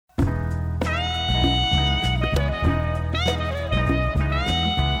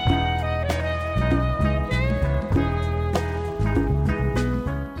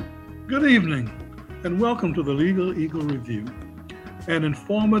evening, and welcome to the Legal Eagle Review, an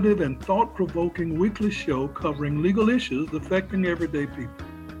informative and thought-provoking weekly show covering legal issues affecting everyday people.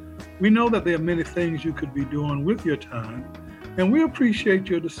 We know that there are many things you could be doing with your time, and we appreciate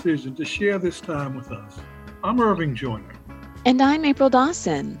your decision to share this time with us. I'm Irving Joyner. And I'm April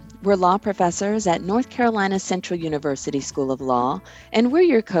Dawson. We're law professors at North Carolina Central University School of Law, and we're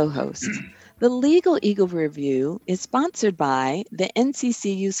your co-hosts. The Legal Eagle Review is sponsored by the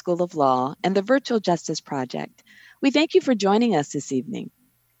NCCU School of Law and the Virtual Justice Project. We thank you for joining us this evening.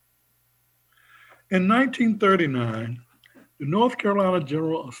 In 1939, the North Carolina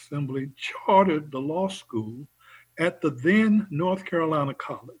General Assembly chartered the law school at the then North Carolina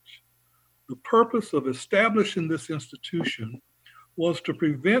College. The purpose of establishing this institution was to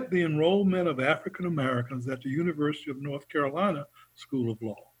prevent the enrollment of African Americans at the University of North Carolina School of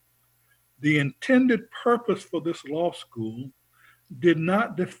Law. The intended purpose for this law school did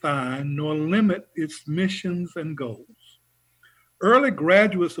not define nor limit its missions and goals. Early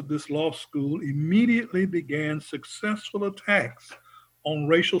graduates of this law school immediately began successful attacks on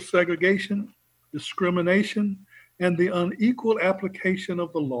racial segregation, discrimination, and the unequal application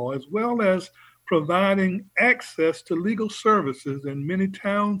of the law, as well as providing access to legal services in many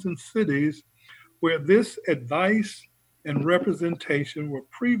towns and cities where this advice and representation were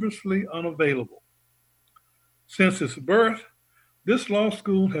previously unavailable. Since its birth, this law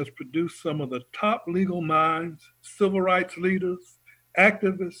school has produced some of the top legal minds, civil rights leaders,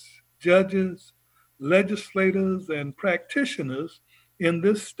 activists, judges, legislators, and practitioners in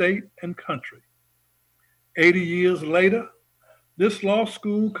this state and country. 80 years later, this law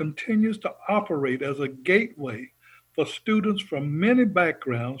school continues to operate as a gateway for students from many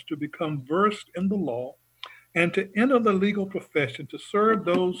backgrounds to become versed in the law and to enter the legal profession to serve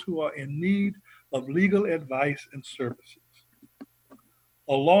those who are in need of legal advice and services.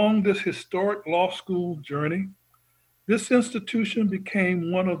 Along this historic law school journey, this institution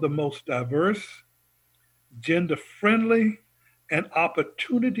became one of the most diverse, gender-friendly, and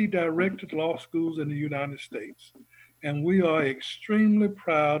opportunity-directed law schools in the United States. And we are extremely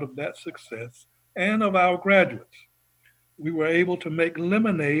proud of that success and of our graduates. We were able to make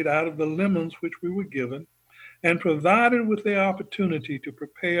lemonade out of the lemons which we were given, and provided with the opportunity to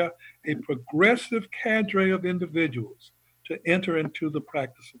prepare a progressive cadre of individuals to enter into the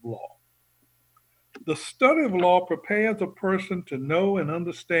practice of law. The study of law prepares a person to know and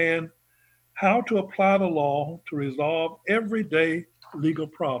understand how to apply the law to resolve everyday legal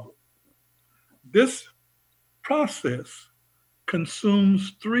problems. This process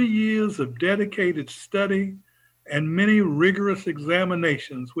consumes 3 years of dedicated study and many rigorous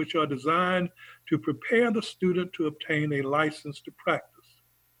examinations, which are designed to prepare the student to obtain a license to practice.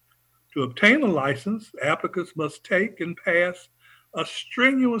 To obtain a license, applicants must take and pass a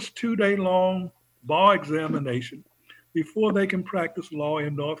strenuous 2-day-long bar examination before they can practice law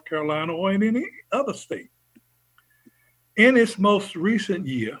in North Carolina or in any other state. In its most recent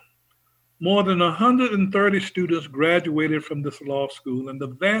year, more than 130 students graduated from this law school, and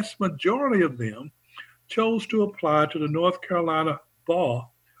the vast majority of them chose to apply to the North Carolina Bar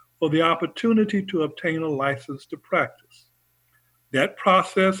for the opportunity to obtain a license to practice. That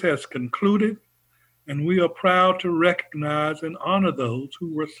process has concluded, and we are proud to recognize and honor those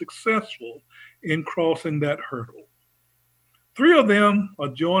who were successful in crossing that hurdle. 3 of them are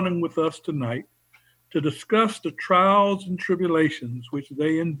joining with us tonight to discuss the trials and tribulations which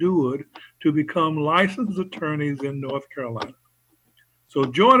they endured to become licensed attorneys in North Carolina. So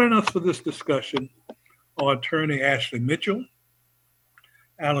joining us for this discussion are attorney Ashley Mitchell,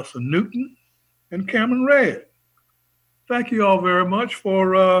 Allison Newton, and Cameron Redd. Thank you all very much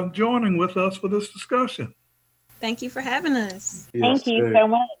for joining with us for this discussion. Thank you for having us. Yes, Thank you so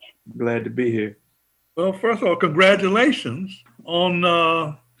much. Glad to be here. Well, first of all, congratulations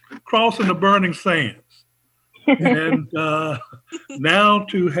on crossing the burning sands. And now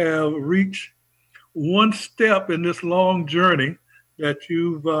to have reached one step in this long journey that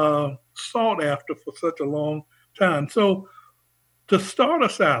you've sought after for such a long time. So to start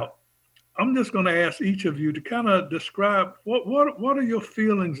us out, I'm just going to ask each of you to kind of describe what are your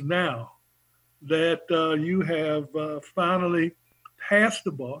feelings now that you have finally passed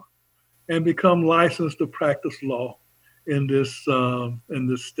the bar and become licensed to practice law in this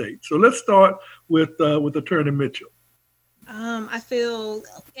state. So let's start with Attorney Mitchell. I feel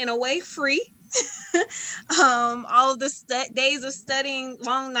in a way free. All of the days of studying,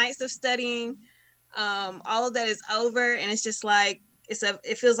 long nights of studying, all of that is over, and it's just like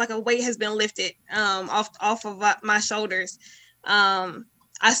it feels like a weight has been lifted off of my shoulders.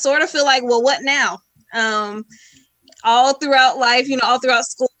 I sort of feel like, well, what now? all throughout life, all throughout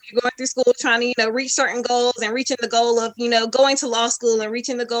school, you're going through school trying to, reach certain goals and reaching the goal of, going to law school and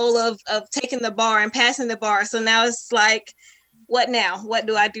reaching the goal of taking the bar and passing the bar. So now it's like, what now? What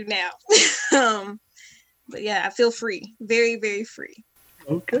do I do now? But yeah, I feel free, very, very free.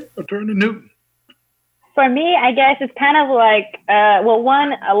 Okay, Attorney Newton. For me, I guess it's kind of like, a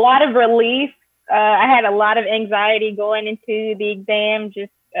lot of relief. I had a lot of anxiety going into the exam,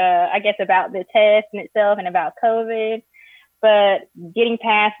 just I guess about the test in itself and about COVID. But getting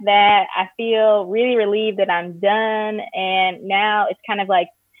past that, I feel really relieved that I'm done. And now it's kind of like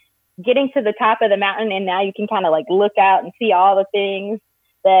getting to the top of the mountain, and now you can kind of like look out and see all the things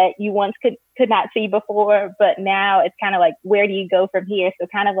that you once could not see before. But now it's kind of like, where do you go from here? So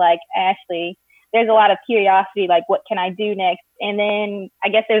kind of like Ashley, there's a lot of curiosity, like what can I do next? And then I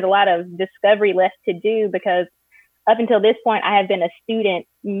guess there's a lot of discovery left to do, because up until this point, I have been a student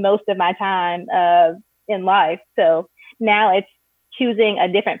most of my time in life. So now it's choosing a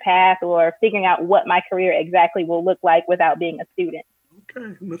different path or figuring out what my career exactly will look like without being a student.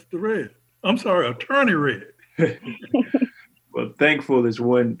 Okay, Mr. Red. I'm sorry, Attorney Red. Well, thankful is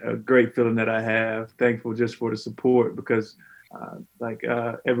one great feeling that I have. Thankful just for the support, because like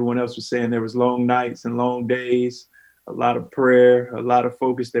everyone else was saying, there was long nights and long days, a lot of prayer, a lot of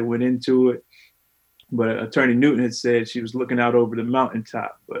focus that went into it. But Attorney Newton had said she was looking out over the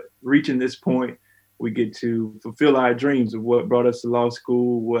mountaintop. But reaching this point, we get to fulfill our dreams of what brought us to law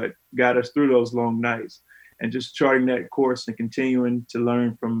school, what got us through those long nights, and just charting that course and continuing to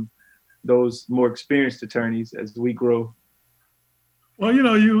learn from those more experienced attorneys as we grow. Well,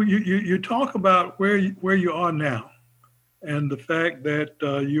 you talk about where you are now, and the fact that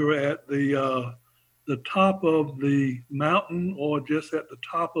you're at the top of the mountain or just at the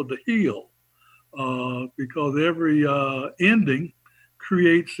top of the hill, because every ending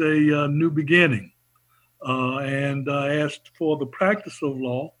creates a new beginning. And as for the practice of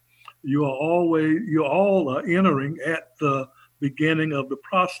law, you're all entering at the beginning of the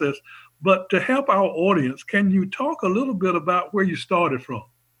process. But to help our audience, can you talk a little bit about where you started from?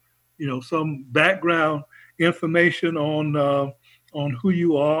 Some background information on who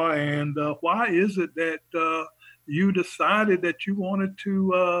you are, and why is it that you decided that you wanted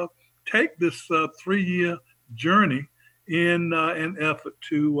to take this 3-year journey in an effort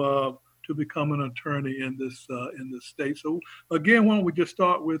to become an attorney in this state. So again, why don't we just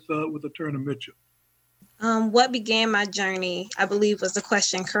start with Attorney Mitchell? What began my journey, I believe, was the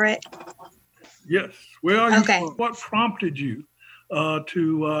question, correct? Yes. Where are you Okay. from? What prompted you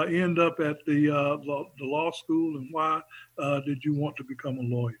to end up at the law school, and why did you want to become a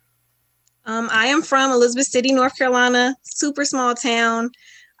lawyer? I am from Elizabeth City, North Carolina, super small town.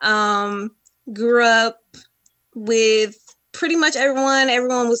 Grew up with pretty much everyone.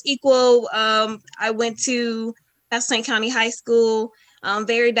 Everyone was equal. I went to St. County High School.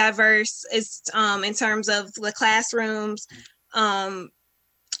 Very diverse in terms of the classrooms. And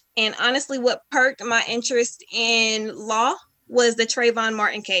honestly, what perked my interest in law was the Trayvon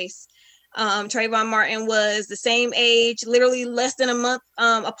Martin case. Trayvon Martin was the same age, literally less than a month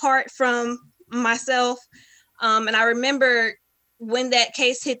apart from myself. And I remember when that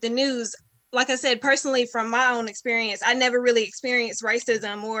case hit the news, like I said, personally, from my own experience, I never really experienced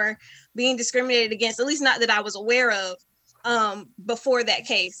racism or being discriminated against, at least not that I was aware of before that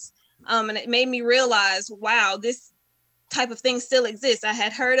case. And it made me realize, wow, this type of thing still exists. I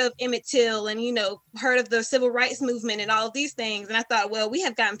had heard of Emmett Till and, heard of the civil rights movement and all of these things. And I thought, well, we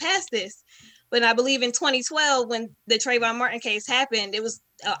have gotten past this. But I believe in 2012, when the Trayvon Martin case happened, it was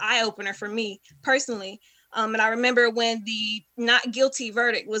an eye-opener for me personally. And I remember when the not guilty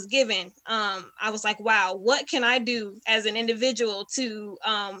verdict was given, I was like, wow, what can I do as an individual to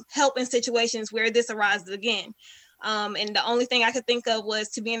help in situations where this arises again? And the only thing I could think of was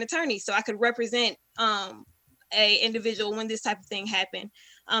to be an attorney, so I could represent a individual when this type of thing happened.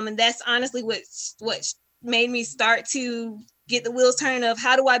 And that's honestly what made me start to get the wheels turning of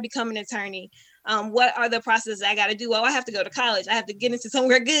how do I become an attorney? What are the processes I got to do? Well, I have to go to college. I have to get into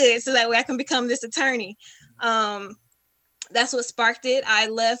somewhere good so that way I can become this attorney. That's what sparked it. I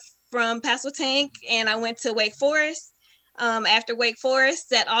left from Paso Tank and I went to Wake Forest. After Wake Forest,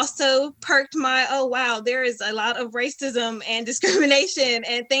 that also perked my, oh, wow, there is a lot of racism and discrimination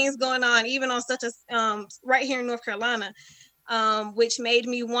and things going on, even on such a, right here in North Carolina, which made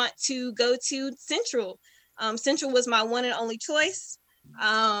me want to go to Central. Central was my one and only choice.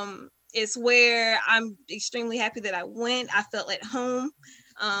 It's where I'm extremely happy that I went. I felt at home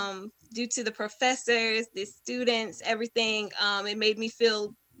due to the professors, the students, everything. It made me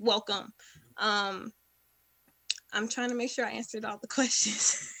feel welcome. I'm trying to make sure I answered all the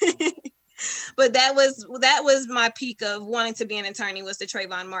questions. But that was my peak of wanting to be an attorney, was the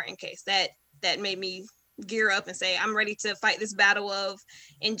Trayvon Martin case. That made me gear up and say, I'm ready to fight this battle of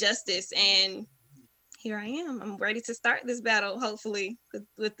injustice. And here I am. I'm ready to start this battle, hopefully,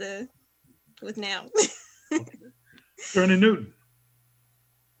 with now. Attorney Newton.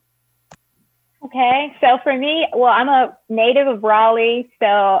 Okay, so for me, well, I'm a native of Raleigh,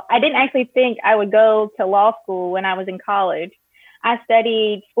 so I didn't actually think I would go to law school when I was in college. I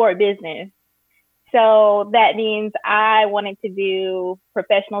studied sport business. So that means I wanted to do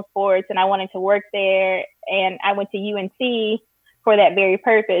professional sports and I wanted to work there. And I went to UNC for that very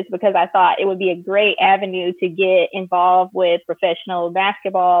purpose because I thought it would be a great avenue to get involved with professional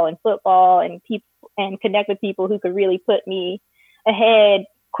basketball and football and connect with people who could really put me ahead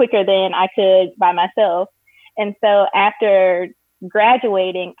quicker than I could by myself. And so after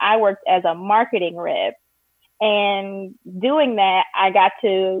graduating, I worked as a marketing rep. And doing that, I got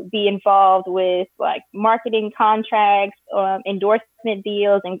to be involved with like marketing contracts, endorsement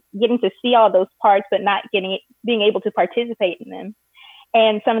deals, and getting to see all those parts, but not being able to participate in them.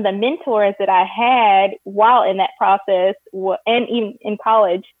 And some of the mentors that I had while in that process, and even in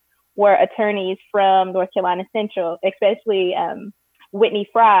college, were attorneys from North Carolina Central, especially Whitney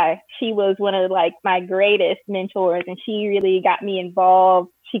Fry. She was one of like my greatest mentors, and she really got me involved.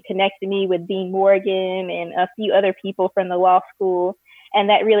 She connected me with Dean Morgan and a few other people from the law school, and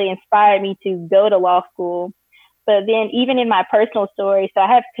that really inspired me to go to law school. But then even in my personal story, so I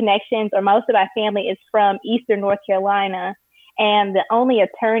have connections, or most of my family is from Eastern North Carolina, and the only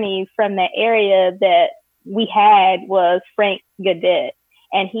attorney from the area that we had was Frank Gadet,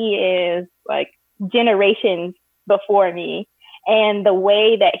 and he is like generations before me. And the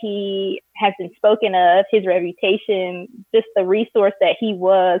way that he has been spoken of, his reputation, just the resource that he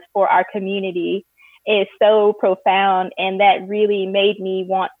was for our community is so profound. And that really made me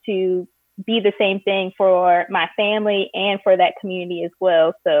want to be the same thing for my family and for that community as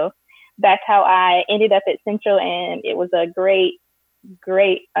well. So that's how I ended up at Central. And it was a great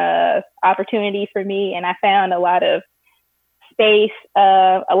opportunity for me. And I found a lot of space,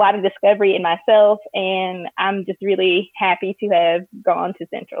 a lot of discovery in myself, and I'm just really happy to have gone to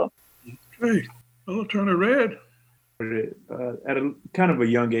Central. Great. I'll turn it red. At a kind of a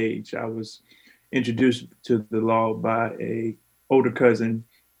young age, I was introduced to the law by a older cousin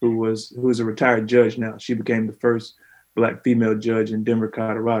who was a retired judge now. She became the first Black female judge in Denver,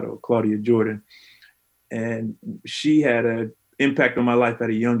 Colorado, Claudia Jordan. And she had an impact on my life at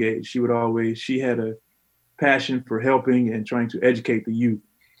a young age. She had a passion for helping and trying to educate the youth.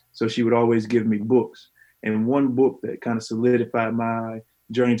 So she would always give me books. And one book that kind of solidified my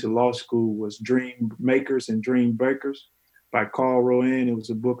journey to law school was Dream Makers and Dream Breakers by Carl Rowan. It was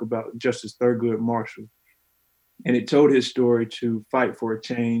a book about Justice Thurgood Marshall. And it told his story to fight for a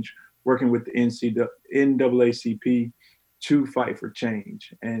change, working with the NAACP to fight for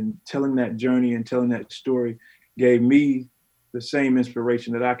change. And telling that journey and telling that story gave me the same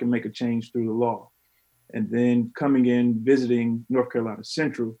inspiration that I can make a change through the law. And then coming in, visiting North Carolina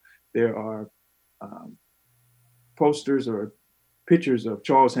Central, there are posters or pictures of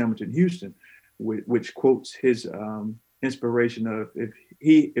Charles Hamilton Houston, which quotes his inspiration of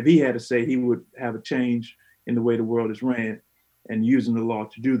if he had to say, he would have a change in the way the world is ran, and using the law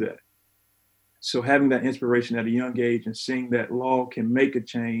to do that. So having that inspiration at a young age and seeing that law can make a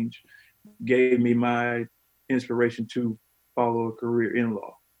change gave me my inspiration to follow a career in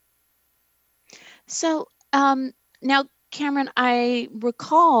law. So now, Cameron, I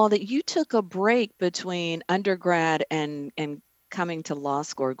recall that you took a break between undergrad and coming to law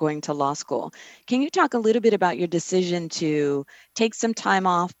school, or going to law school. Can you talk a little bit about your decision to take some time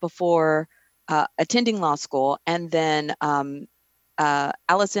off before attending law school? And then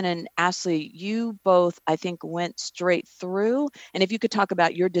Allison and Ashley, you both, I think, went straight through. And if you could talk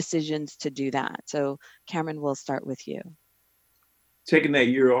about your decisions to do that. So Cameron, we'll start with you. Taking that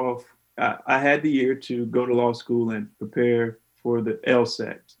year off, I had the year to go to law school and prepare for the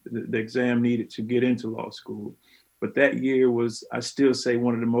LSAT, the exam needed to get into law school. But that year was, I still say,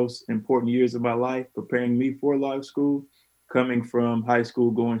 one of the most important years of my life, preparing me for law school, coming from high school,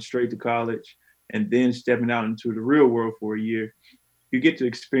 going straight to college, and then stepping out into the real world for a year. You get to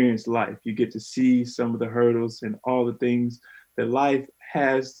experience life. You get to see some of the hurdles and all the things that life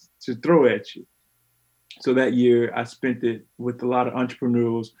has to throw at you. So that year I spent it with a lot of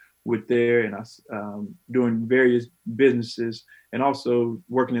entrepreneurs and I doing various businesses and also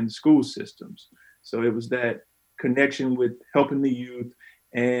working in the school systems. So it was that connection with helping the youth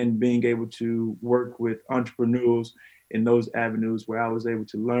and being able to work with entrepreneurs in those avenues where I was able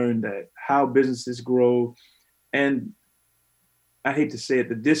to learn that how businesses grow and I hate to say it,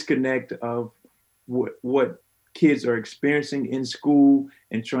 the disconnect of what kids are experiencing in school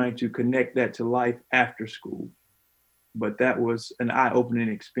and trying to connect that to life after school. But that was an eye-opening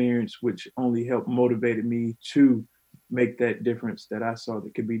experience, which only helped motivated me to make that difference that I saw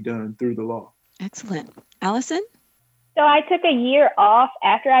that could be done through the law. Excellent. Allison? So I took a year off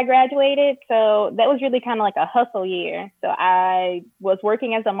after I graduated. So that was really kind of like a hustle year. So I was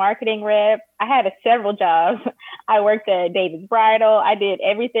working as a marketing rep. I had several jobs. I worked at David's Bridal. I did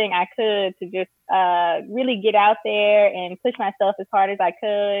everything I could to just really get out there and push myself as hard as I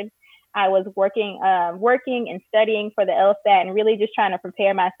could. I was working and studying for the LSAT and really just trying to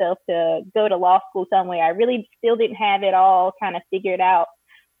prepare myself to go to law school somewhere. I really still didn't have it all kind of figured out.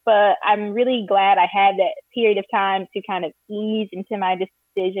 But I'm really glad I had that period of time to kind of ease into my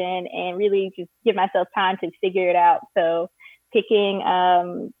decision and really just give myself time to figure it out. So picking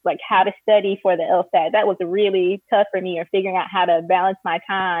like how to study for the LSAT, that was really tough for me, or figuring out how to balance my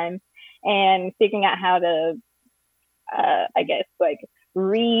time and figuring out how to, I guess, like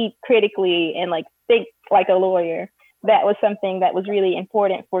read critically and like think like a lawyer. That was something that was really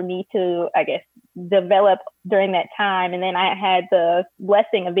important for me to, I guess, develop during that time. And then I had the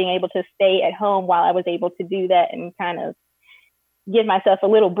blessing of being able to stay at home while I was able to do that and kind of give myself a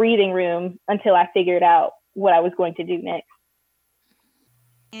little breathing room until I figured out what I was going to do next.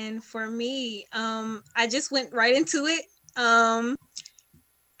 And for me, I just went right into it. I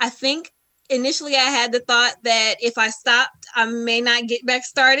think initially I had the thought that if I stopped, I may not get back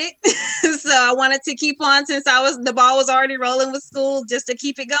started. So I wanted to keep on since the ball was already rolling with school, just to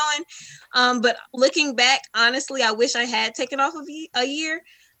keep it going. But looking back, honestly, I wish I had taken off a year.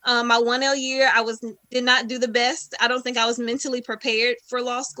 My 1L year, did not do the best. I don't think I was mentally prepared for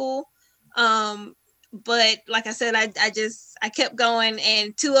law school. But like I said, I kept going,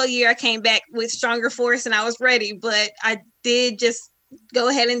 and 2L year I came back with stronger force and I was ready. But I did just go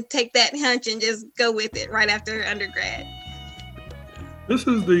ahead and take that hunch and just go with it right after undergrad. This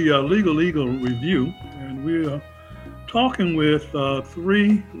is the Legal Eagle Review, and we are talking with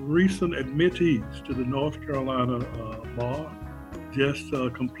 3 recent admittees to the North Carolina bar. Just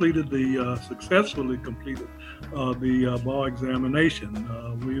successfully completed the bar examination.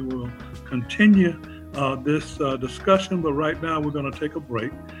 We will continue this discussion, but right now we're going to take a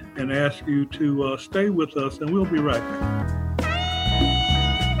break and ask you to stay with us, and we'll be right back.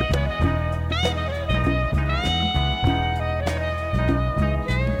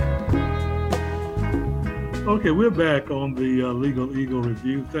 Okay, we're back on the Legal Eagle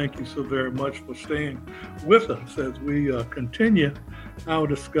Review. Thank you so very much for staying with us as we continue our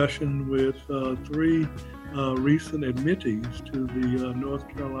discussion with 3 recent admittees to the North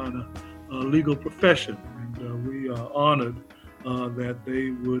Carolina legal profession. And we are honored that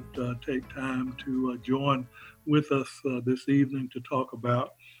they would take time to join with us this evening to talk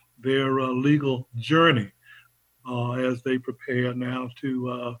about their legal journey as they prepare now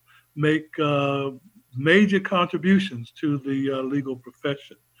to make major contributions to the legal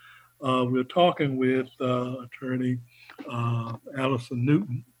profession. We're talking with attorney Allison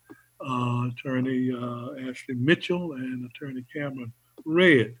Newton, attorney Ashley Mitchell, and attorney Cameron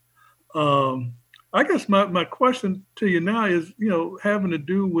Red. I guess my question to you now is, having to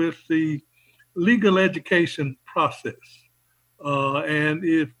do with the legal education process, and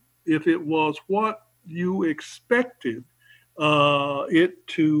if it was what you expected it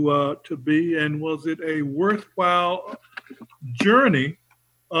to be, and was it a worthwhile journey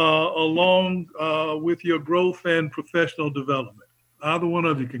along with your growth and professional development? Either one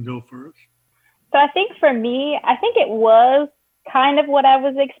of you can go first. So I think for me, it was kind of what I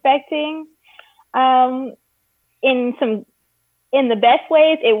was expecting. In the best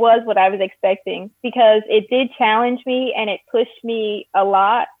ways, it was what I was expecting, because it did challenge me and it pushed me a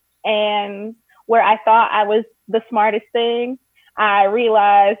lot. And where I thought I was the smartest thing, I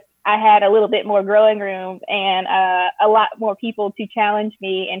realized I had a little bit more growing room and a lot more people to challenge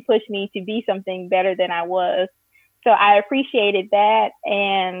me and push me to be something better than I was. So I appreciated that.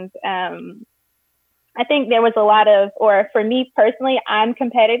 And I think there was a lot of, or for me personally, I'm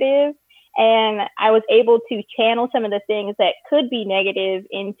competitive, and I was able to channel some of the things that could be negative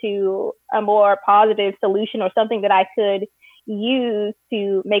into a more positive solution, or something that I could use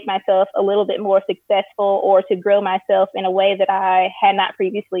to make myself a little bit more successful, or to grow myself in a way that I had not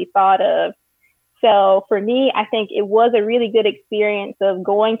previously thought of. So for me, I think it was a really good experience of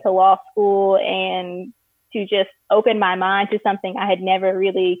going to law school and to just open my mind to something I had never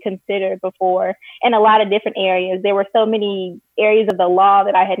really considered before in a lot of different areas. There were so many areas of the law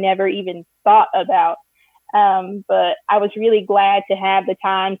that I had never even thought about. But I was really glad to have the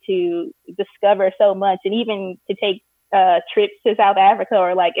time to discover so much, and even to take trips to South Africa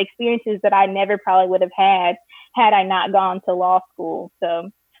or like experiences that I never probably would have had I not gone to law school. So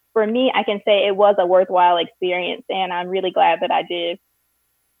for me, I can say it was a worthwhile experience, and I'm really glad that I did.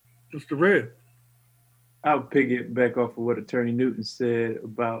 Mr. Red. I'll piggyback off of what Attorney Newton said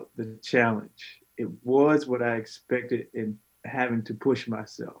about the challenge. It was what I expected in having to push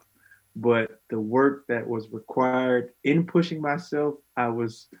myself, but the work that was required in pushing myself,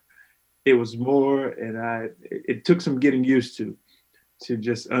 it was more, and it took some getting used to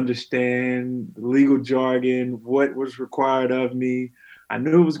just understand the legal jargon, what was required of me. I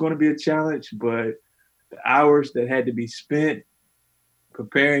knew it was going to be a challenge, but the hours that had to be spent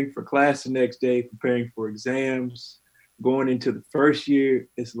preparing for class the next day, preparing for exams, going into the first year,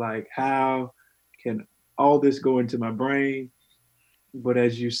 it's like, how can all this go into my brain? But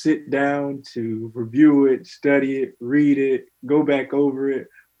as you sit down to review it, study it, read it, go back over it,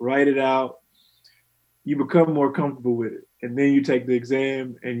 write it out, you become more comfortable with it. And then you take the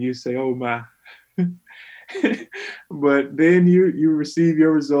exam and you say, oh my. But then you receive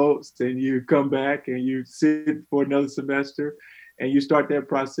your results and you come back and you sit for another semester and you start that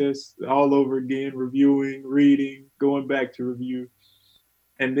process all over again, reviewing, reading, going back to review.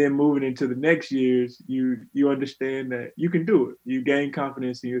 And then moving into the next years, you understand that you can do it. You gain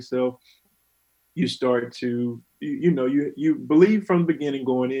confidence in yourself. You start to, you believe from the beginning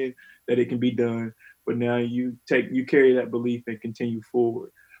going in that it can be done, but now you carry that belief and continue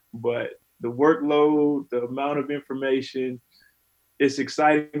forward. But the workload, the amount of information, it's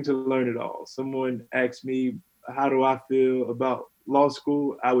exciting to learn it all. Someone asked me, how do I feel about law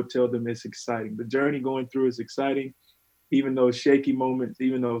school? I would tell them it's exciting. The journey going through is exciting, even those shaky moments,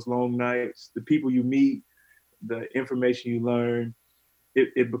 even those long nights, the people you meet, the information you learn,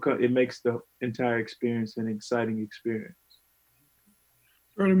 it makes the entire experience an exciting experience.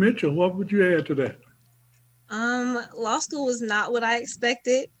 Attorney Mitchell, what would you add to that? Law school was not what I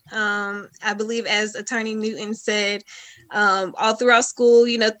expected. I believe, as Attorney Newton said, all throughout school,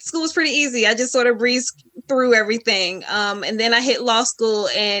 school was pretty easy. I just sort of breezed through everything. And then I hit law school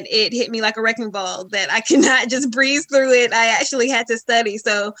and it hit me like a wrecking ball that I cannot just breeze through it. I actually had to study.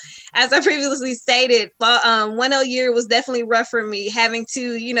 So as I previously stated, 1L year was definitely rough for me, having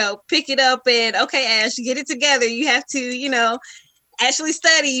to, pick it up and, okay, Ash, get it together. You have to, actually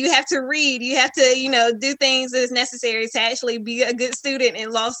study, you have to read, you have to, do things that's necessary to actually be a good student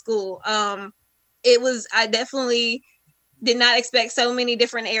in law school. I definitely did not expect so many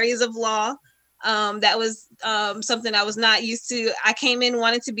different areas of law. That was something I was not used to. I came in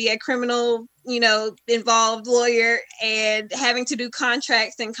wanting to be a criminal, involved lawyer, and having to do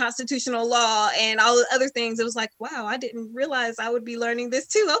contracts and constitutional law and all the other things. It was like, wow, I didn't realize I would be learning this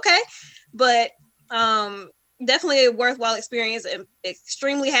too. Okay. But, definitely a worthwhile experience. I'm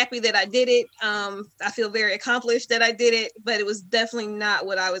extremely happy that I did it. I feel very accomplished that I did it, but it was definitely not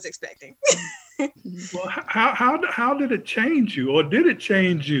what I was expecting. Well, how did it change you, or did it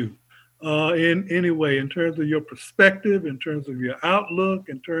change you in any way, in terms of your perspective, in terms of your outlook,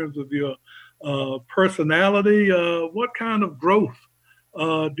 in terms of your personality? What kind of growth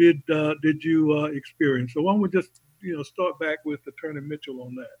did you experience? So why don't we just start back with Attorney Mitchell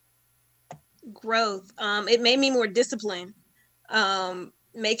on that. Growth. It made me more disciplined.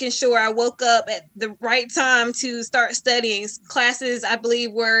 Making sure I woke up at the right time to start studying. Classes, I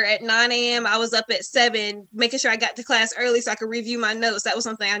believe, were at 9 a.m. I was up at 7, making sure I got to class early so I could review my notes. That was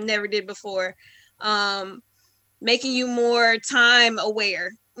something I never did before. Making you more time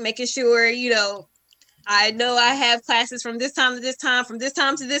aware, making sure, I know I have classes from this time to this time, from this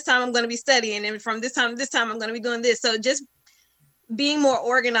time to this time, I'm going to be studying. And from this time to this time, I'm going to be doing this. So just being more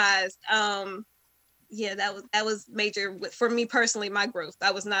organized. That was major for me personally, my growth.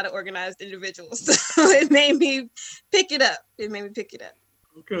 I was not an organized individual. So it made me pick it up.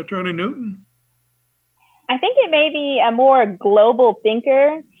 Okay, Attorney Newton. I think it made me a more global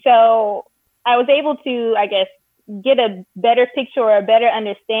thinker. So I was able to, I guess, get a better picture or a better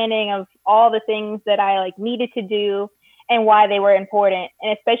understanding of all the things that I needed to do and why they were important.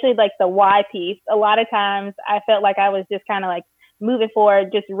 And especially the why piece. A lot of times I felt like I was just kind of moving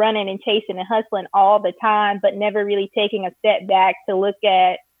forward, just running and chasing and hustling all the time, but never really taking a step back to look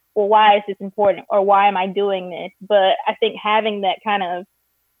at, well, why is this important, or why am I doing this? But I think having that kind of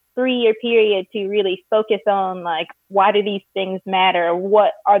 3-year period to really focus on why do these things matter?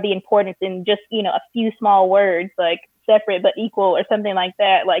 What are the importance in just, a few small words separate but equal or something like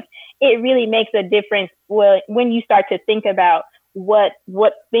that. It really makes a difference when you start to think about what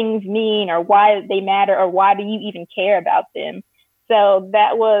things mean or why they matter or why do you even care about them. So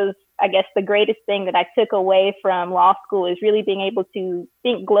that was, I guess, the greatest thing that I took away from law school, is really being able to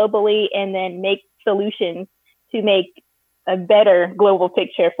think globally and then make solutions to make a better global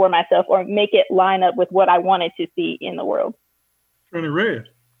picture for myself or make it line up with what I wanted to see in the world. Attorney Red.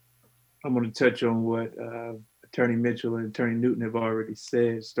 I'm going to touch on what Attorney Mitchell and Attorney Newton have already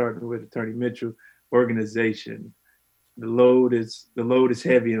said, starting with Attorney Mitchell. Organization. The load is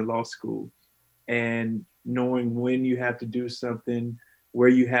heavy in law school, and knowing when you have to do something, where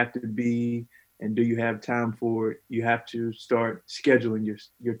you have to be, and do you have time for it, you have to start scheduling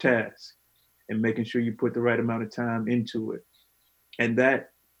your tasks and making sure you put the right amount of time into it. And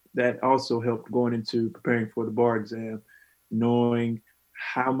that also helped going into preparing for the bar exam, knowing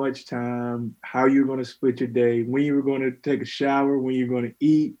how much time, how you're going to split your day, when you were going to take a shower, when you're going to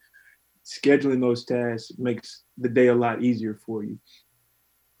eat. Scheduling those tasks makes the day a lot easier for you.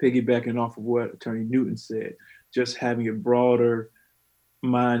 Piggybacking off of what Attorney Newton said, just having a broader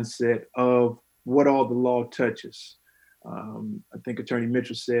mindset of what all the law touches. I think Attorney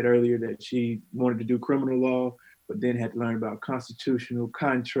Mitchell said earlier that she wanted to do criminal law, but then had to learn about constitutional,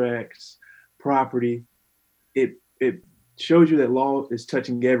 contracts, property. It shows you that law is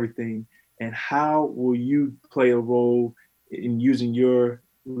touching everything, and how will you play a role in using your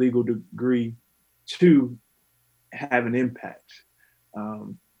legal degree to have an impact.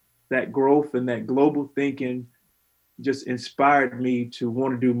 That growth and that global thinking just inspired me to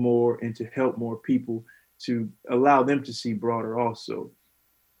want to do more and to help more people, to allow them to see broader also.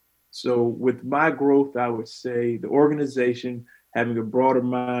 So with my growth, I would say the organization, having a broader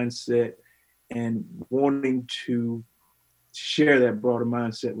mindset and wanting to share that broader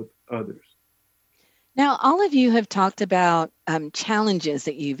mindset with others. Now, all of you have talked about challenges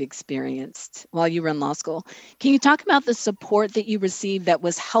that you've experienced while you were in law school. Can you talk about the support that you received that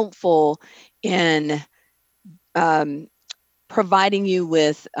was helpful in providing you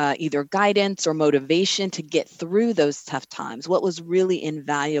with either guidance or motivation to get through those tough times? What was really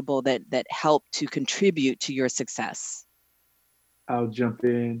invaluable that helped to contribute to your success? I'll jump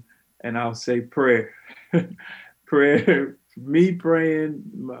in and I'll say prayer. Prayer, me praying,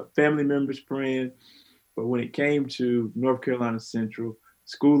 my family members praying. But when it came to North Carolina Central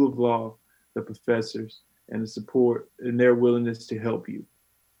School of Law, the professors and the support and their willingness to help you,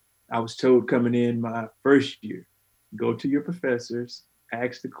 I was told coming in my first year, go to your professors,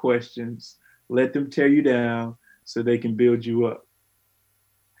 ask the questions, let them tear you down so they can build you up.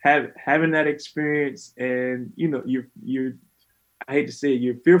 Having that experience, and you're I hate to say it,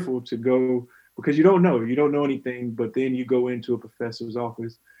 you're fearful to go because you don't know anything, but then you go into a professor's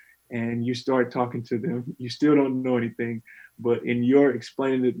office and you start talking to them. You still don't know anything, but in your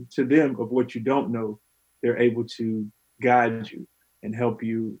explaining it to them of what you don't know, they're able to guide you and help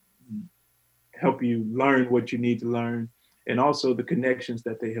you learn what you need to learn, and also the connections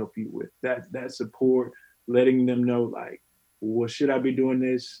that they help you with. That support, letting them know like, well, should I be doing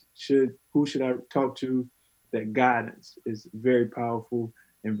this? Who should I talk to? That guidance is very powerful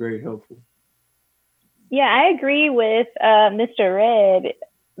and very helpful. Yeah, I agree with Mr. Red.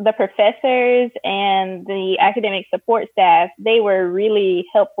 The professors and the academic support staff, they were really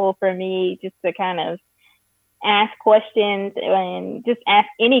helpful for me just to kind of ask questions and just ask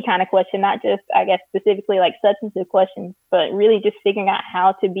any kind of question, not just, I guess, specifically like substantive questions, but really just figuring out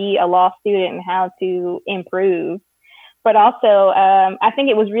how to be a law student and how to improve. But also, I think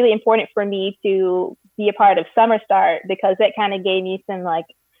it was really important for me to be a part of Summer Start because that kind of gave me some like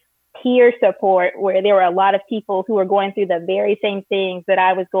peer support where there were a lot of people who were going through the very same things that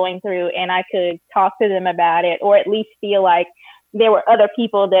I was going through, and I could talk to them about it, or at least feel like there were other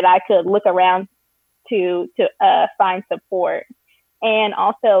people that I could look around to find support. And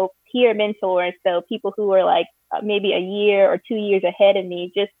also peer mentors, so people who were like maybe a year or 2 years ahead of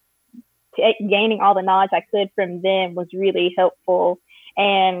me, just gaining all the knowledge I could from them was really helpful,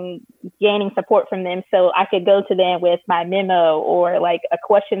 and gaining support from them so I could go to them with my memo or like a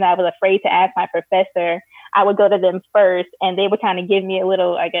question that I was afraid to ask my professor. I would go to them first and they would kind of give me a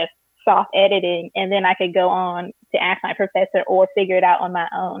little, I guess, soft editing, and then I could go on to ask my professor or figure it out on my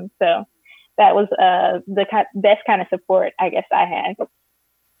own. So that was the best kind of support I guess I had.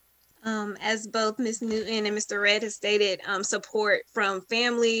 As both Ms. Newton and Mr. Red has stated, support from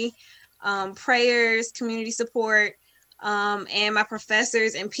family, prayers, community support, and my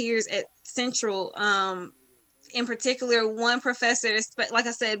professors and peers at Central. In particular, one professor, like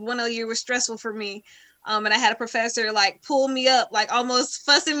I said, 1 year was stressful for me. And I had a professor like pull me up, like almost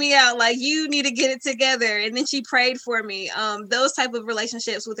fussing me out, like you need to get it together. And then she prayed for me. Those type of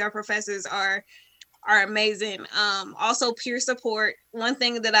relationships with our professors are amazing. Also peer support. One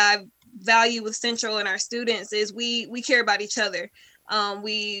thing that I value with Central and our students is we care about each other.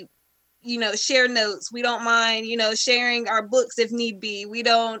 We share notes. We don't mind, sharing our books if need be. We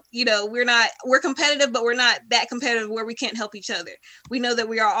don't, we're competitive, but we're not that competitive where we can't help each other. We know that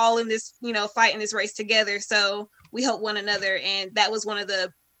we are all in this, fight in this race together. So we help one another. And that was one of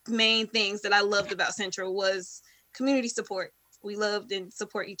the main things that I loved about Central was community support. We loved and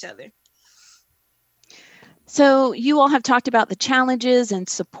support each other. So you all have talked about the challenges and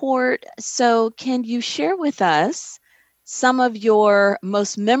support. So can you share with us some of your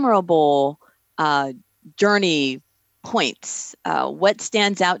most memorable journey points? What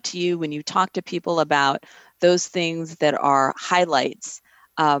stands out to you when you talk to people about those things that are highlights?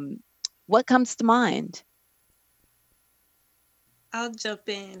 What comes to mind? I'll jump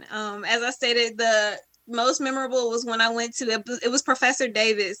in. As I stated, the most memorable was when I went to, it was Professor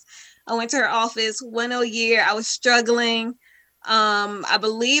Davis. I went to her office 1 year. I was struggling. I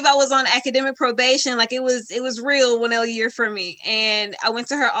believe I was on academic probation. Like it was real 1 year for me. And I went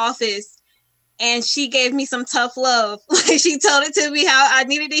to her office and she gave me some tough love. Like she told it to me how I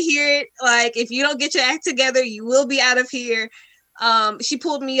needed to hear it. Like, if you don't get your act together, you will be out of here. She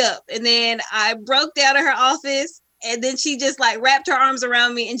pulled me up and then I broke down in her office and then she just like wrapped her arms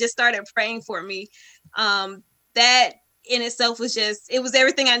around me and just started praying for me. That in itself was it was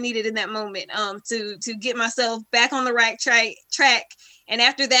everything I needed in that moment, to get myself back on the right track. And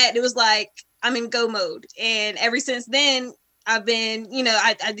after that, it was like, I'm in go mode. And ever since then, I've been,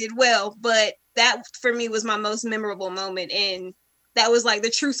 I did well, but that for me was my most memorable moment. And that was like the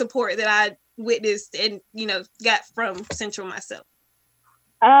true support that I witnessed and, got from Central myself.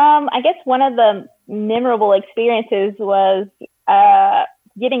 I guess one of the memorable experiences was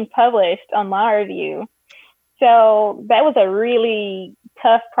getting published on Law Review. So that was a really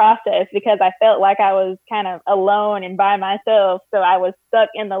tough process because I felt like I was kind of alone and by myself. So I was stuck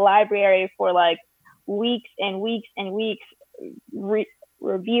in the library for like weeks and weeks and weeks,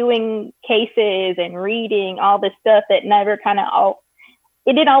 reviewing cases and reading all this stuff that never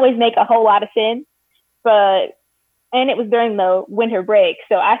it didn't always make a whole lot of sense, and it was during the winter break.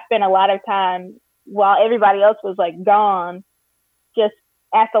 So I spent a lot of time while everybody else was like gone, just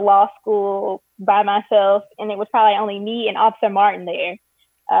at the law school by myself. And it was probably only me and Officer Martin there,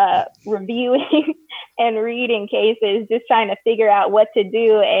 reviewing and reading cases, just trying to figure out what to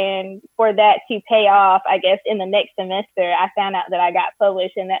do. And for that to pay off, I guess in the next semester, I found out that I got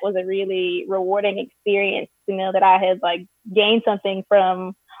published, and that was a really rewarding experience to know that I had like gained something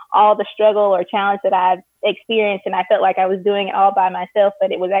from all the struggle or challenge that I've experienced. And I felt like I was doing it all by myself,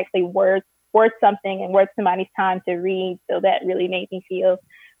 but it was actually worth something and worth somebody's time to read. So that really made me feel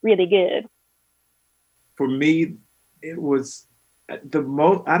really good. For me, it was the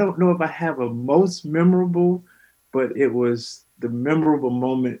most, I don't know if I have a most memorable, but it was the memorable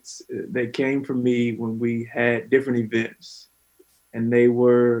moments that came for me when we had different events and they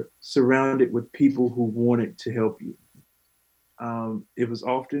were surrounded with people who wanted to help you. There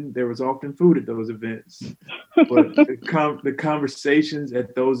was often food at those events, but the conversations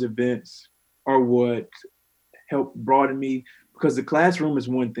at those events are what helped broaden me, because the classroom is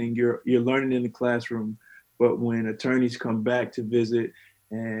one thing, you're learning in the classroom, but when attorneys come back to visit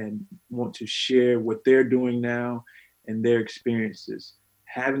and want to share what they're doing now and their experiences,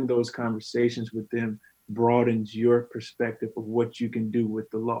 having those conversations with them broadens your perspective of what you can do with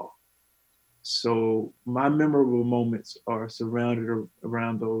the law. So my memorable moments are surrounded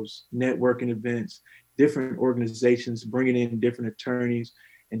around those networking events, different organizations bringing in different attorneys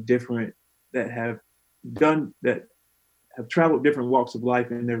and different that have traveled different walks of life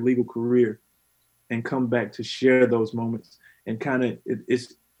in their legal career and come back to share those moments. And kind of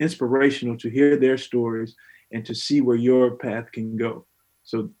it's inspirational to hear their stories and to see where your path can go.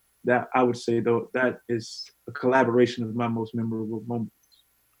 So that I would say, though, that is a collaboration of my most memorable moments.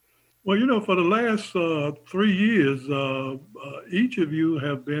 Well, for the last 3 years, each of you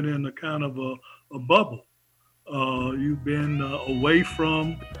have been in a kind of a bubble. You've been away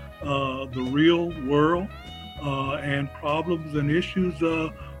from the real world and problems and issues.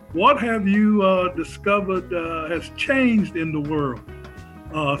 What have you discovered has changed in the world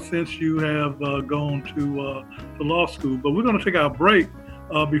since you have gone to law school? But we're going to take our break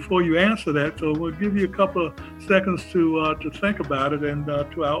before you answer that. So we'll give you a couple of seconds to think about it. And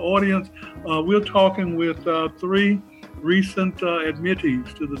to our audience, we're talking with 3 recent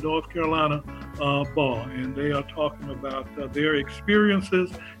admittees to the North Carolina Bar, and they are talking about their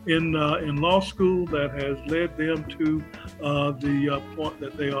experiences in law school that has led them to the point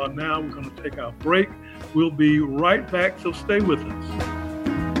that they are now. We're going to take our break. We'll be right back, so stay with us.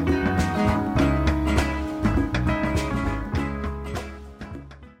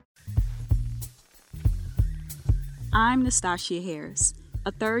 I'm Nastasia Harris,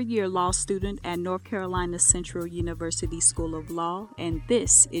 a third-year law student at North Carolina Central University School of Law, and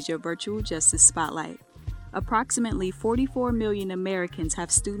this is your Virtual Justice Spotlight. Approximately 44 million Americans have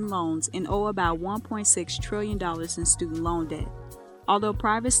student loans and owe about $1.6 trillion in student loan debt. Although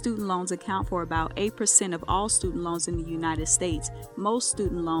private student loans account for about 8% of all student loans in the United States, most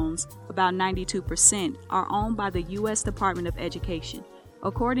student loans, about 92%, are owned by the U.S. Department of Education.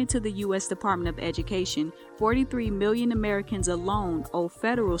 According to the U.S. Department of Education, 43 million Americans alone owe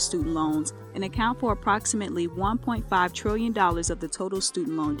federal student loans and account for approximately $1.5 trillion of the total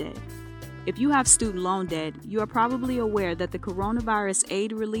student loan debt. If you have student loan debt, you are probably aware that the Coronavirus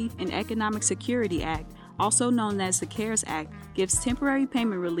Aid, Relief, and Economic Security Act, also known as the CARES Act, gives temporary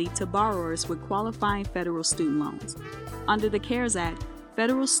payment relief to borrowers with qualifying federal student loans. Under the CARES Act,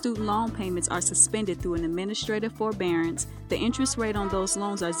 federal student loan payments are suspended through an administrative forbearance. The interest rate on those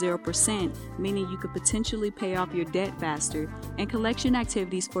loans are 0%, meaning you could potentially pay off your debt faster, and collection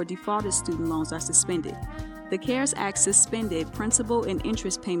activities for defaulted student loans are suspended. The CARES Act suspended principal and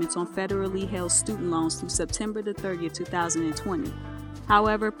interest payments on federally held student loans through September 30, 2020.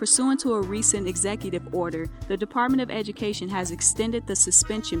 However, pursuant to a recent executive order, the Department of Education has extended the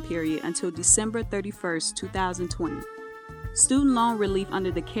suspension period until December 31, 2020. Student loan relief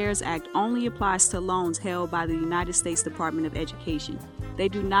under the CARES Act only applies to loans held by the United States Department of Education. They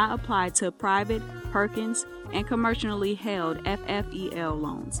do not apply to private, Perkins, and commercially held FFEL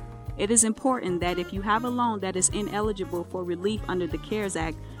loans. It is important that if you have a loan that is ineligible for relief under the CARES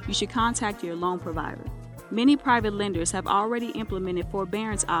Act, you should contact your loan provider. Many private lenders have already implemented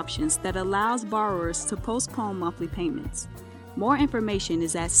forbearance options that allows borrowers to postpone monthly payments. More information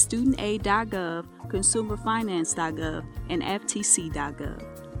is at studentaid.gov, consumerfinance.gov, and ftc.gov.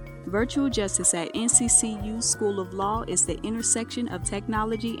 Virtual Justice at NCCU School of Law is the intersection of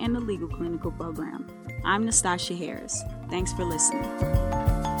technology and the legal clinical program. I'm Nastasia Harris. Thanks for listening.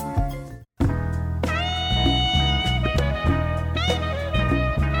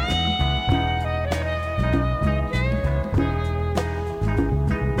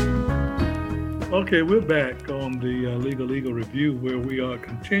 Okay, we're back on the Legal Review, where we are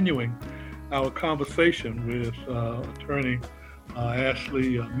continuing our conversation with attorney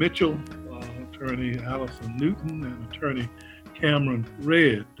Ashley Mitchell, attorney Allison Newton, and attorney Cameron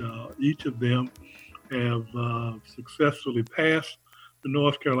Redd. Each of them have successfully passed the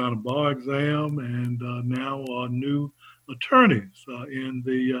North Carolina bar exam and now are new attorneys in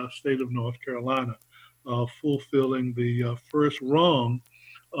the state of North Carolina, fulfilling the first rung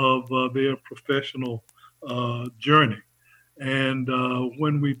of their professional journey. And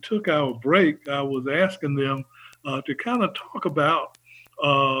when we took our break, I was asking them to kind of talk about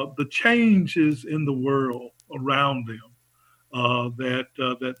the changes in the world around them that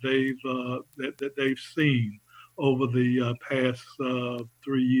they've seen over the past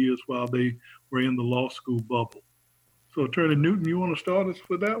 3 years while they were in the law school bubble. So, Attorney Newton, you want to start us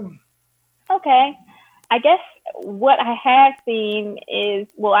with that one? Okay. I guess what I have seen is,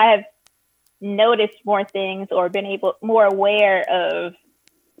 well, I have noticed more things or been more aware of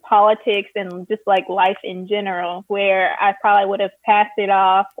politics and just like life in general, where I probably would have passed it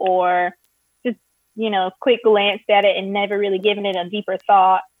off or just, quick glanced at it and never really given it a deeper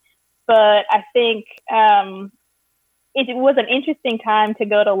thought. But I think it was an interesting time to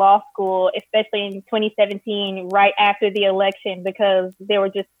go to law school, especially in 2017, right after the election, because there were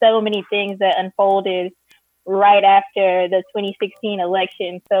just so many things that unfolded right after the 2016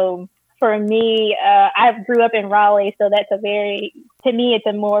 election. So for me, I grew up in Raleigh, so that's to me, it's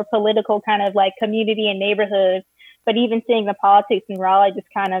a more political kind of like community and neighborhood. But even seeing the politics in Raleigh just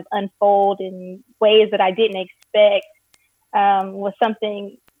kind of unfold in ways that I didn't expect was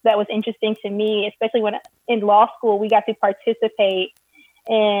something that was interesting to me, especially when in law school, we got to participate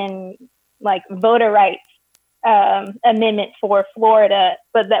in like voter rights amendment for Florida,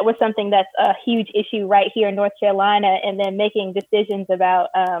 but that was something that's a huge issue right here in North Carolina, and then making decisions about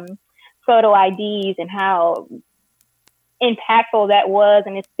photo IDs and how impactful that was,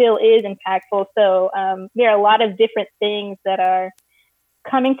 and it still is impactful. So there are a lot of different things that are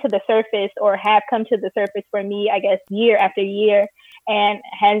coming to the surface or have come to the surface for me, I guess, year after year, and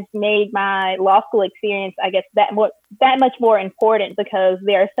has made my law school experience, I guess, that much more important, because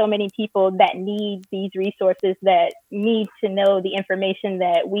there are so many people that need these resources, that need to know the information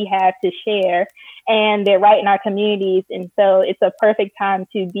that we have to share, and they're right in our communities. And so it's a perfect time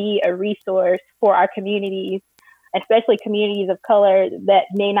to be a resource for our communities, especially communities of color that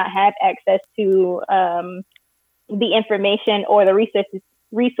may not have access to the information or the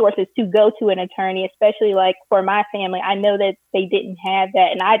resources to go to an attorney, especially like for my family. I know that they didn't have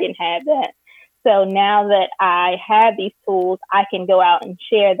that and I didn't have that. So now that I have these tools, I can go out and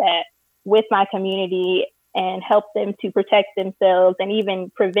share that with my community and help them to protect themselves and even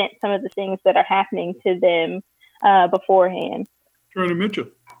prevent some of the things that are happening to them beforehand. Attorney Mitchell.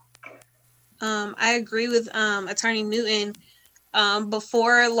 I agree with Attorney Newton.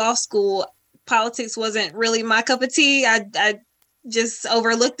 Before law school, politics wasn't really my cup of tea. I just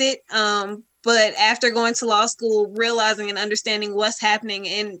overlooked it. But after going to law school, realizing and understanding what's happening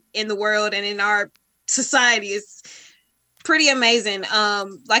in the world and in our society is pretty amazing.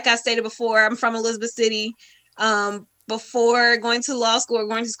 Like I stated before, I'm from Elizabeth City. Before going to law school or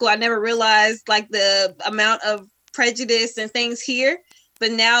going to school, I never realized like the amount of prejudice and things here.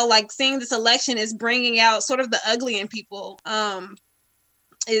 But now, like, seeing this election is bringing out sort of the ugly in people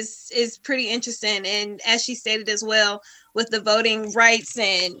is pretty interesting. And as she stated as well, with the voting rights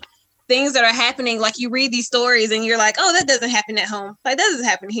and things that are happening, like you read these stories and you're like, oh, that doesn't happen at home. Like, that doesn't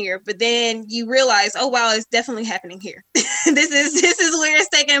happen here. But then you realize, oh, wow, it's definitely happening here. This is where it's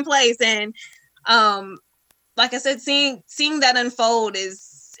taking place. And like I said, seeing that unfold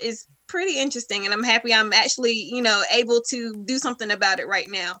is pretty interesting, and I'm happy I'm actually, able to do something about it right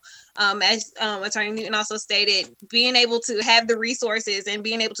now. As Attorney Newton also stated, being able to have the resources and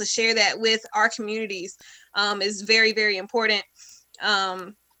being able to share that with our communities is very, very important.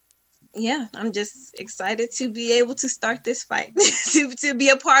 Yeah, I'm just excited to be able to start this fight, to be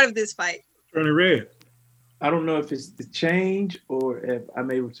a part of this fight. Attorney Red. I don't know if it's the change or if I'm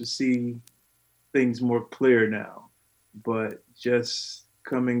able to see things more clear now, but just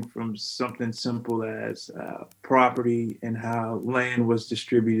coming from something simple as property and how land was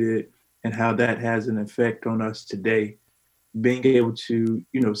distributed and how that has an effect on us today, being able to,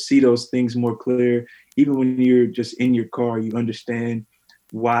 see those things more clear. Even when you're just in your car, you understand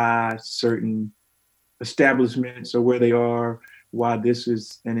why certain establishments are where they are, why this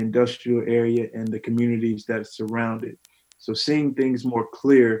is an industrial area and the communities that surround it. So seeing things more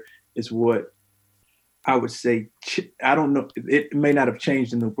clear is what I would say. I don't know, it may not have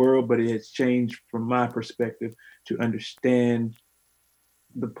changed in the world, but it has changed from my perspective to understand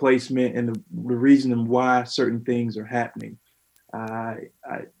the placement and the reason why certain things are happening.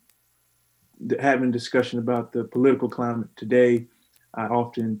 Having a discussion about the political climate today, I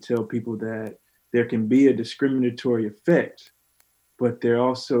often tell people that there can be a discriminatory effect, but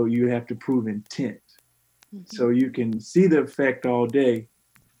you have to prove intent. Mm-hmm. So you can see the effect all day,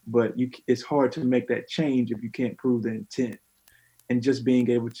 but it's hard to make that change if you can't prove the intent. And just being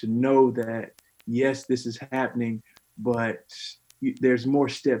able to know that, yes, this is happening, but there's more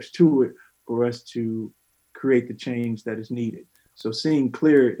steps to it for us to create the change that is needed. So seeing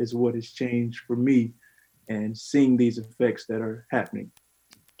clear is what has changed for me, and seeing these effects that are happening.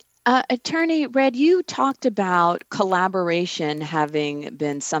 Attorney Red, you talked about collaboration having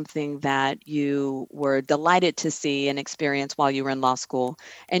been something that you were delighted to see and experience while you were in law school.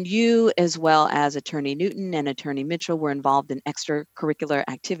 And you, as well as Attorney Newton and Attorney Mitchell, were involved in extracurricular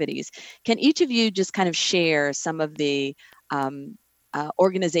activities. Can each of you just kind of share some of the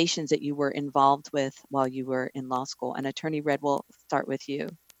organizations that you were involved with while you were in law school? And Attorney Red, we'll start with you.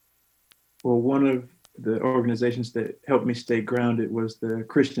 Well, one of the organizations that helped me stay grounded was the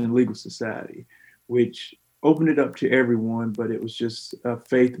Christian Legal Society, which opened it up to everyone, but it was just a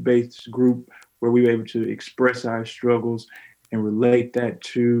faith-based group where we were able to express our struggles and relate that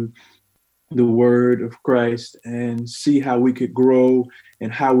to the word of Christ and see how we could grow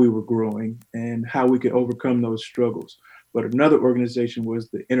and how we were growing and how we could overcome those struggles. But another organization was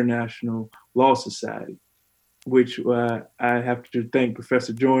the International Law Society, which I have to thank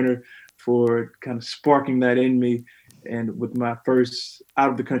Professor Joyner for kind of sparking that in me. And with my first out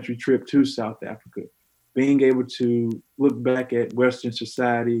of the country trip to South Africa, being able to look back at Western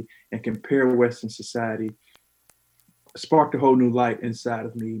society and compare Western society sparked a whole new light inside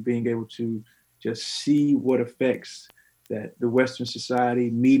of me, being able to just see what effects that the Western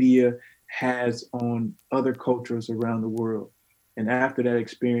society media has on other cultures around the world. And after that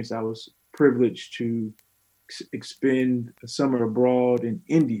experience, I was privileged to expend a summer abroad in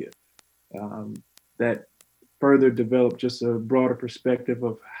India. That further developed just a broader perspective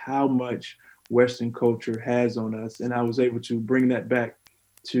of how much Western culture has on us. And I was able to bring that back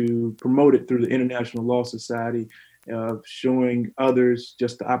to promote it through the International Law Society, showing others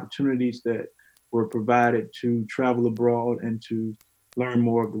just the opportunities that were provided to travel abroad and to learn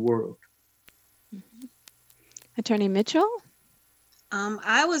more of the world. Mm-hmm. Attorney Mitchell?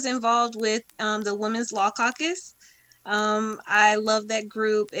 I was involved with the Women's Law Caucus. I love that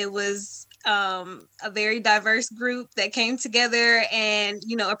group. It was a very diverse group that came together and,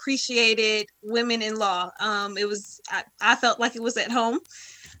 appreciated women in law. I felt like it was at home.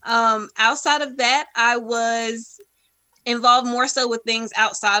 Outside of that, I was involved more so with things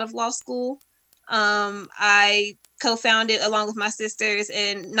outside of law school. I co-founded, along with my sisters,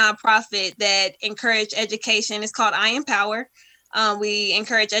 a nonprofit that encouraged education. It's called I Empower. We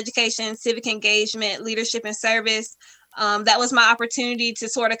encourage education, civic engagement, leadership, and service. That was my opportunity to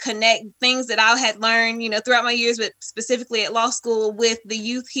sort of connect things that I had learned, throughout my years, but specifically at law school, with the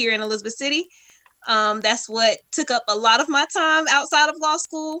youth here in Elizabeth City. That's what took up a lot of my time outside of law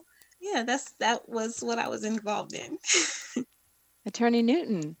school. Yeah, that was what I was involved in. Attorney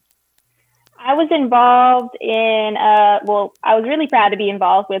Newton. I was involved in, I was really proud to be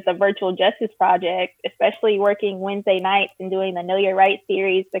involved with the Virtual Justice Project, especially working Wednesday nights and doing the Know Your Rights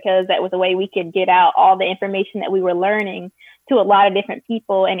series, because that was a way we could get out all the information that we were learning to a lot of different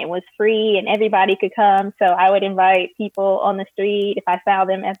people, and it was free and everybody could come. So I would invite people on the street. If I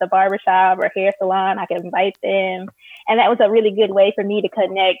found them at the barbershop or hair salon, I could invite them. And that was a really good way for me to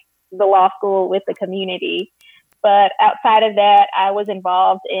connect the law school with the community. But outside of that, I was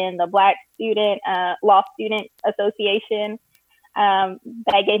involved in the Black Law Student Association.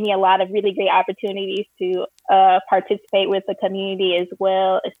 That gave me a lot of really great opportunities to participate with the community as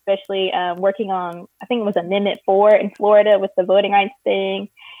well, especially working on, I think it was Amendment 4 in Florida with the voting rights thing,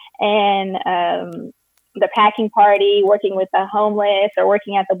 and the packing party, working with the homeless, or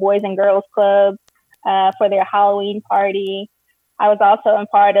working at the Boys and Girls Club for their Halloween party. I was also a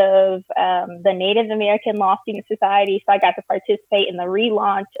part of the Native American Law Student Society, so I got to participate in the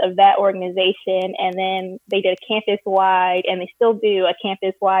relaunch of that organization. And then they did a campus-wide, and they still do a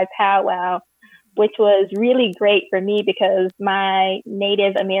campus-wide powwow, which was really great for me because my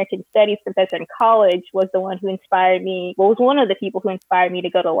Native American Studies professor in college was the one who inspired me, was one of the people who inspired me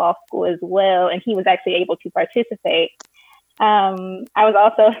to go to law school as well, and he was actually able to participate. I was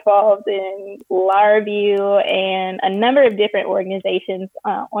also involved in Law Review and a number of different organizations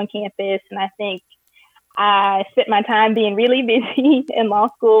on campus. And I think I spent my time being really busy in law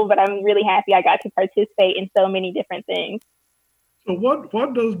school, but I'm really happy I got to participate in so many different things. So what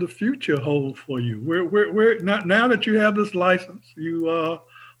does the future hold for you? Where now that you have this license, you are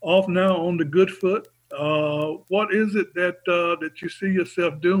off now on the good foot. What is it that you see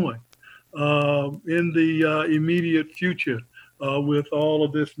yourself doing in the immediate future with all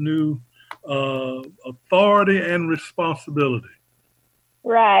of this new authority and responsibility?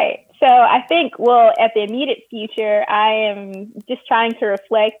 Right. So I think, at the immediate future, I am just trying to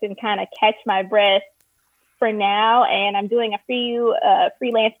reflect and kind of catch my breath for now. And I'm doing a few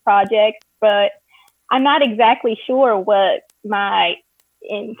freelance projects, but I'm not exactly sure what my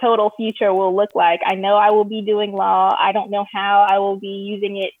in total future will look like. I know I will be doing law. I don't know how I will be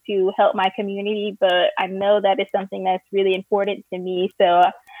using it to help my community, but I know that is something that's really important to me. So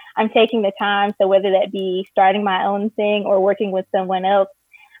I'm taking the time. So whether that be starting my own thing or working with someone else,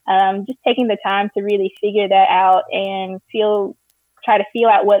 just taking the time to really figure that out and try to feel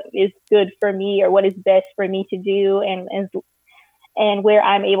out what is good for me or what is best for me to do, and where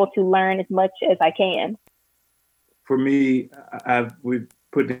I'm able to learn as much as I can. For me, we've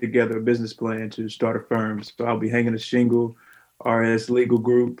put together a business plan to start a firm. So I'll be hanging a shingle, RS Legal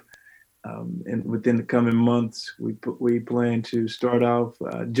Group. And within the coming months, we plan to start off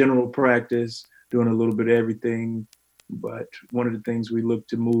general practice, doing a little bit of everything. But one of the things we look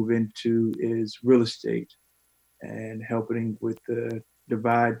to move into is real estate and helping with the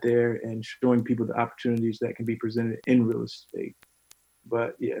divide there and showing people the opportunities that can be presented in real estate.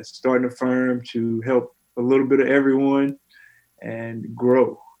 But yeah, starting a firm to help a little bit of everyone and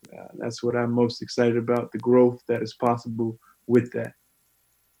grow. That's what I'm most excited about, the growth that is possible with that.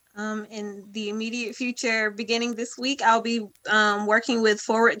 In the immediate future, beginning this week, I'll be working with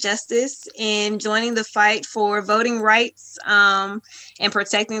Forward Justice and joining the fight for voting rights and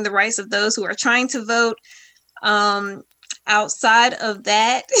protecting the rights of those who are trying to vote. Outside of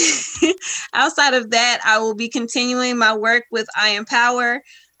that, I will be continuing my work with I Empower,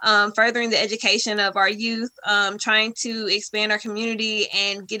 furthering the education of our youth, trying to expand our community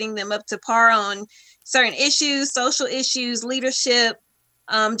and getting them up to par on certain issues, social issues, leadership,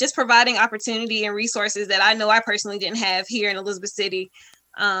 just providing opportunity and resources that I know I personally didn't have here in Elizabeth City.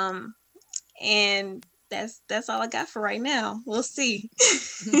 And that's all I got for right now. We'll see.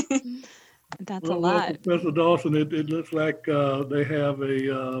 That's a lot. Professor Dawson, it looks like they have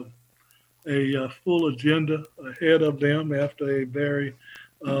a full agenda ahead of them after a very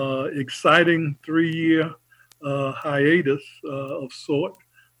exciting 3-year hiatus of sort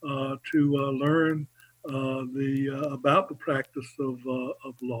to learn about the practice of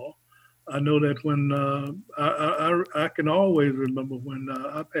law. I know that when I can always remember when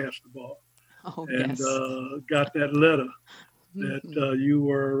I passed the bar and got that letter that Mhm. you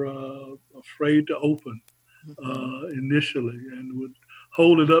were afraid to open initially, and would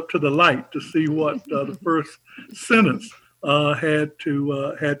hold it up to the light to see what the first sentence had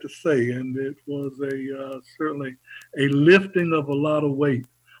to say, and it was a certainly a lifting of a lot of weight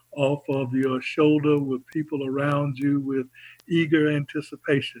off of your shoulder, with people around you with eager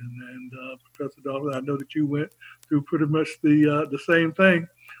anticipation. And Professor Dalton, I know that you went through pretty much the same thing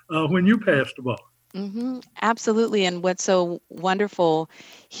when you passed the bar. Absolutely. And what's so wonderful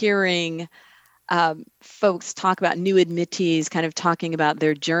hearing folks talk about new admittees, kind of talking about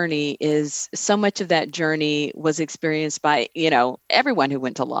their journey, is so much of that journey was experienced by, everyone who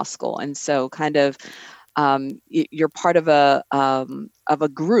went to law school. And so kind of you're part of a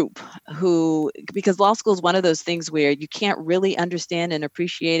group who, because law school is one of those things where you can't really understand and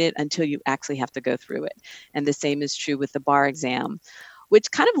appreciate it until you actually have to go through it. And the same is true with the bar exam, which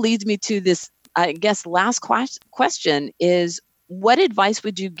kind of leads me to this, I guess, last question is, what advice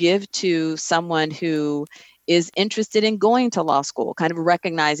would you give to someone who is interested in going to law school, kind of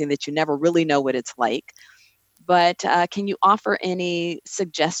recognizing that you never really know what it's like? But can you offer any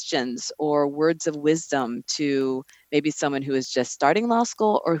suggestions or words of wisdom to maybe someone who is just starting law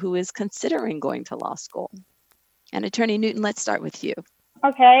school or who is considering going to law school? And Attorney Newton, let's start with you.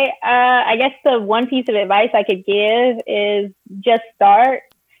 Okay. I guess the one piece of advice I could give is just start.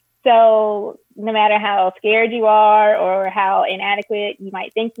 So no matter how scared you are or how inadequate you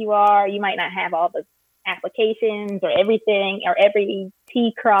might think you are, you might not have all the applications or everything or every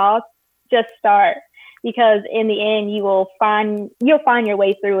T crossed. Just start, because in the end you'll find your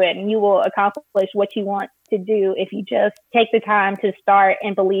way through it, and you will accomplish what you want to do if you just take the time to start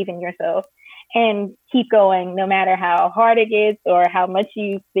and believe in yourself and keep going, no matter how hard it gets or how much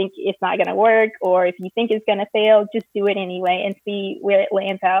you think it's not going to work, or if you think it's going to fail. Just do it anyway and see where it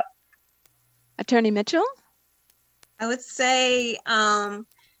lands out. Attorney Mitchell? I would say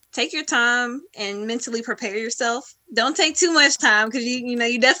take your time and mentally prepare yourself. Don't take too much time, because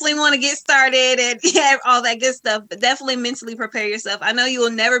you definitely want to get started and all that good stuff, but definitely mentally prepare yourself. I know you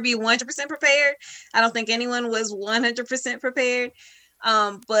will never be 100% prepared. I don't think anyone was 100% prepared,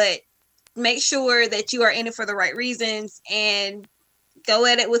 but make sure that you are in it for the right reasons and go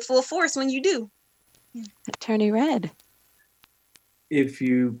at it with full force when you do. Attorney Red? If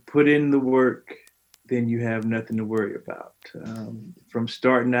you put in the work, then you have nothing to worry about. From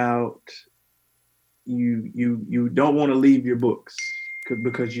starting out, you don't want to leave your books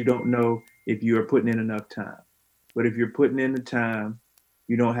because you don't know if you are putting in enough time. But if you're putting in the time,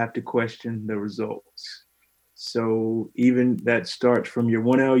 you don't have to question the results. So even that starts from your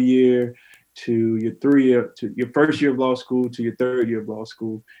 1L year to your 3 year, to your first year of law school, to your third year of law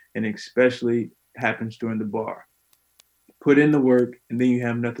school, and especially happens during the bar. Put in the work, and then you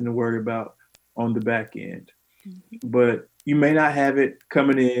have nothing to worry about on the back end. But you may not have it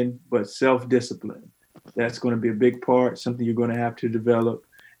coming in, but self-discipline, that's going to be a big part, something you're going to have to develop.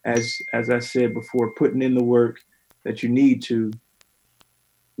 As I said before, putting in the work that you need to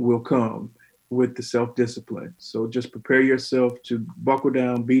will come with the self-discipline. So just prepare yourself to buckle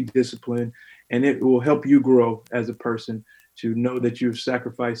down, be disciplined, and it will help you grow as a person to know that you've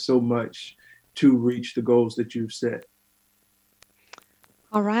sacrificed so much to reach the goals that you've set.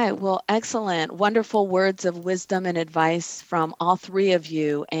 All right. Well, excellent. Wonderful words of wisdom and advice from all three of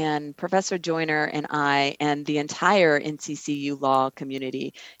you. And Professor Joyner and I and the entire NCCU law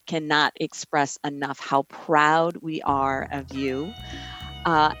community cannot express enough how proud we are of you.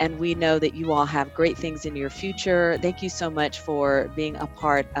 And we know that you all have great things in your future. Thank you so much for being a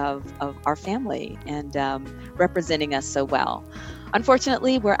part of our family and representing us so well.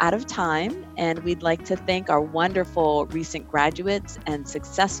 Unfortunately, we're out of time, and we'd like to thank our wonderful recent graduates and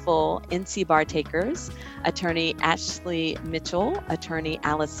successful NC bar takers, Attorney Ashley Mitchell, Attorney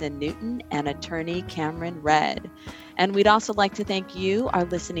Allison Newton, and Attorney Cameron Red. And we'd also like to thank you, our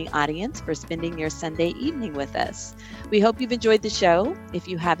listening audience, for spending your Sunday evening with us. We hope you've enjoyed the show. If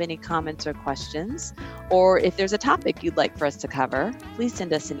you have any comments or questions, or if there's a topic you'd like for us to cover, please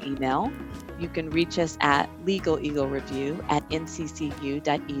send us an email. You can reach us at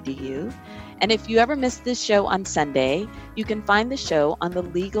legaleaglereview@nccu.edu. And if you ever miss this show on Sunday, you can find the show on the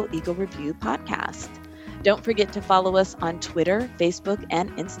Legal Eagle Review podcast. Don't forget to follow us on Twitter, Facebook, and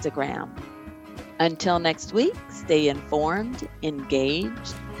Instagram. Until next week, stay informed,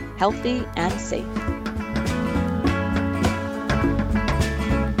 engaged, healthy, and safe.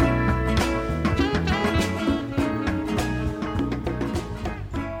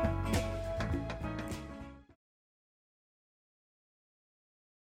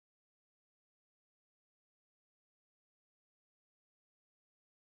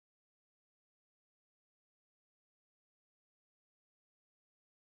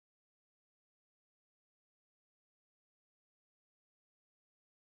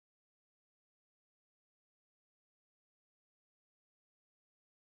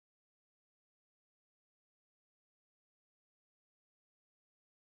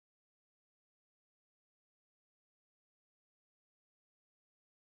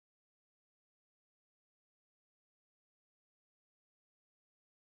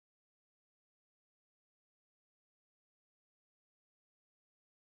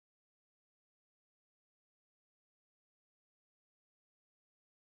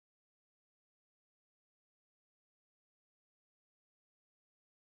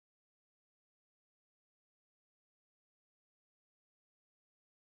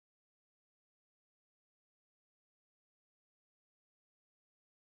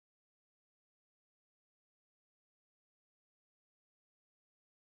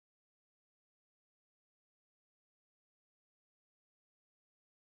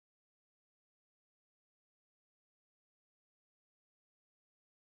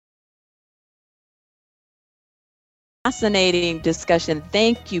 Fascinating discussion.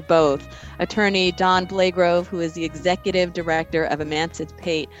 Thank you both. Attorney Don Blagrove, who is the Executive Director of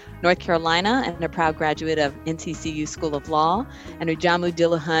Emancipate North Carolina and a proud graduate of NCCU School of Law, and Ujamu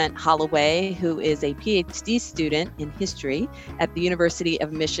Dillahunt Holloway, who is a PhD student in history at the University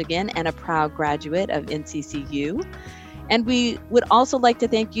of Michigan and a proud graduate of NCCU. And we would also like to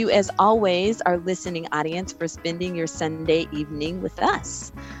thank you, as always, our listening audience, for spending your Sunday evening with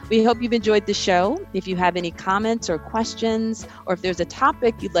us. We hope you've enjoyed the show. If you have any comments or questions, or if there's a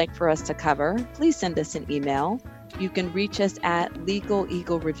topic you'd like for us to cover, please send us an email. You can reach us at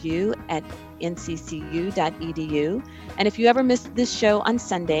legaleaglereview@nccu.edu. And if you ever missed this show on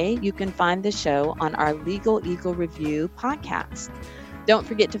Sunday, you can find the show on our Legal Eagle Review podcast. Don't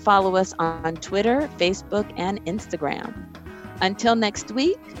forget to follow us on Twitter, Facebook, and Instagram. Until next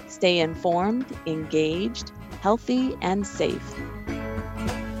week, stay informed, engaged, healthy, and safe.